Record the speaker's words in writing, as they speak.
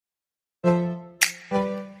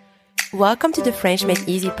Welcome to the French Made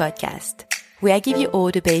Easy podcast, where I give you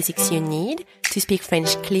all the basics you need to speak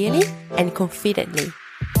French clearly and confidently.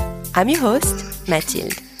 I'm your host,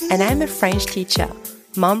 Mathilde, and I'm a French teacher,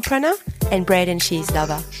 mompreneur, and bread and cheese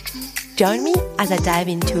lover. Join me as I dive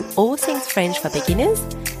into all things French for beginners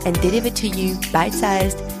and deliver to you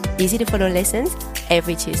bite-sized, easy-to-follow lessons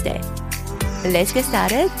every Tuesday. Let's get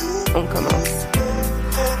started. On commence.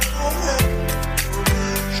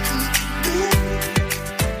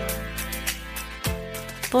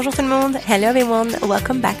 Bonjour tout le monde. Hello everyone.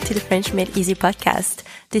 Welcome back to the French Made Easy podcast.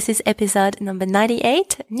 This is episode number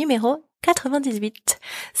 98, numéro 98.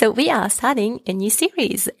 So we are starting a new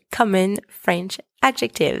series, Common French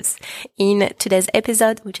Adjectives. In today's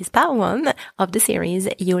episode, which is part 1 of the series,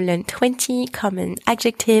 you'll learn 20 common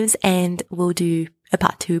adjectives and we'll do a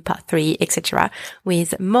part 2, part 3, etc.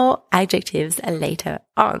 with more adjectives later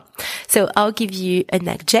on. So I'll give you an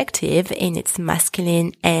adjective in its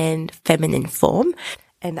masculine and feminine form.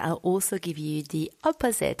 And I'll also give you the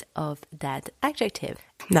opposite of that adjective.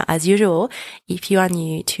 Now, as usual, if you are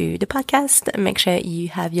new to the podcast, make sure you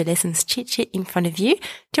have your lessons cheat sheet in front of you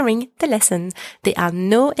during the lesson. There are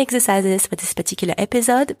no exercises for this particular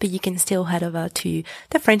episode, but you can still head over to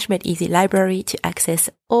the French Made Easy library to access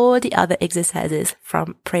all the other exercises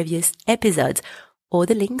from previous episodes. All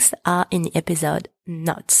the links are in the episode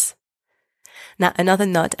notes. Now, another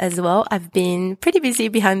note as well, I've been pretty busy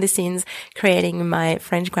behind the scenes creating my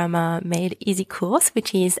French Grammar Made Easy course,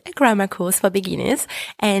 which is a grammar course for beginners,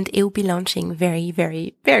 and it will be launching very,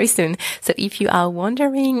 very, very soon. So if you are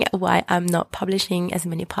wondering why I'm not publishing as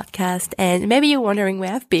many podcasts, and maybe you're wondering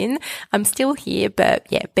where I've been, I'm still here, but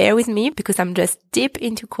yeah, bear with me because I'm just deep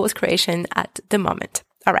into course creation at the moment.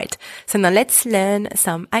 Alright, so now let's learn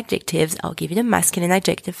some adjectives. I'll give you the masculine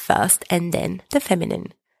adjective first and then the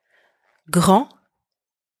feminine. Grand,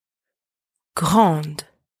 grande.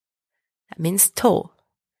 That means tall.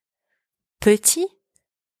 Petit,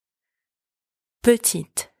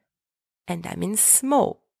 petite. And that means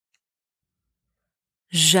small.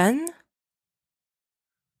 Jeune,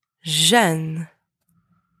 jeune.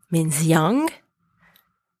 Means young.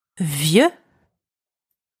 Vieux,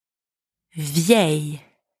 vieille.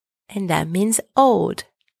 And that means old.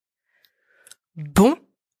 Bon,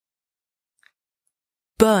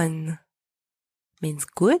 bonne. Means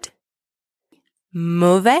good.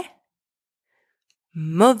 Mauvais,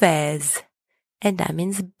 mauvaise. And that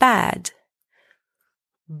means bad.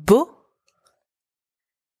 Beau,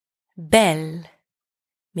 belle.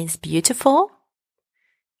 Means beautiful.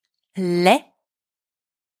 Laid,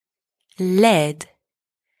 laid.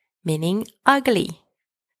 Meaning ugly.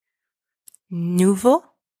 Nouveau,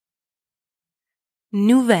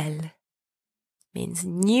 nouvelle. Means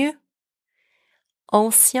new.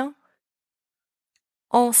 Ancien,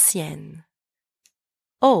 ancienne.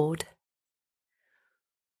 Old.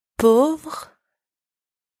 Pauvre,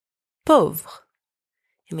 pauvre.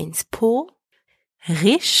 It means poor.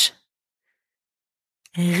 Riche,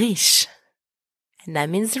 riche. And that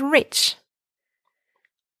means rich.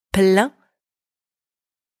 Plein,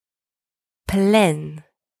 pleine.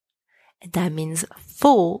 And that means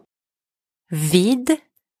full. Vide,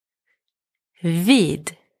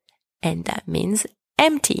 vide. And that means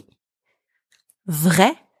empty.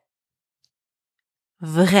 Vrai,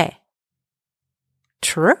 vrai.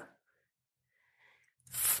 True.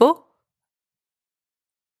 Faux,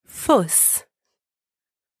 fausse.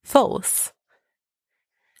 False.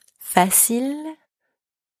 Facile,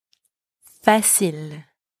 facile.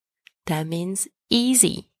 That means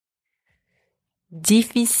easy.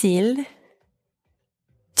 Difficile,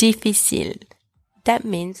 difficile. That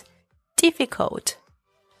means difficult.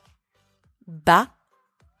 Bas,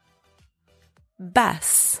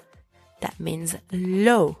 basse. That means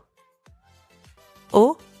low.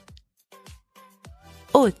 Haut,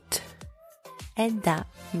 haute. And that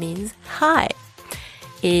means high.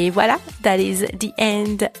 Et voilà, that is the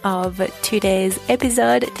end of today's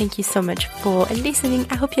episode. Thank you so much for listening.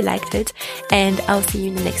 I hope you liked it. And I'll see you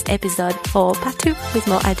in the next episode for part 2 with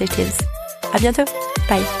more adjectives. À bientôt.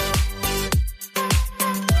 Bye.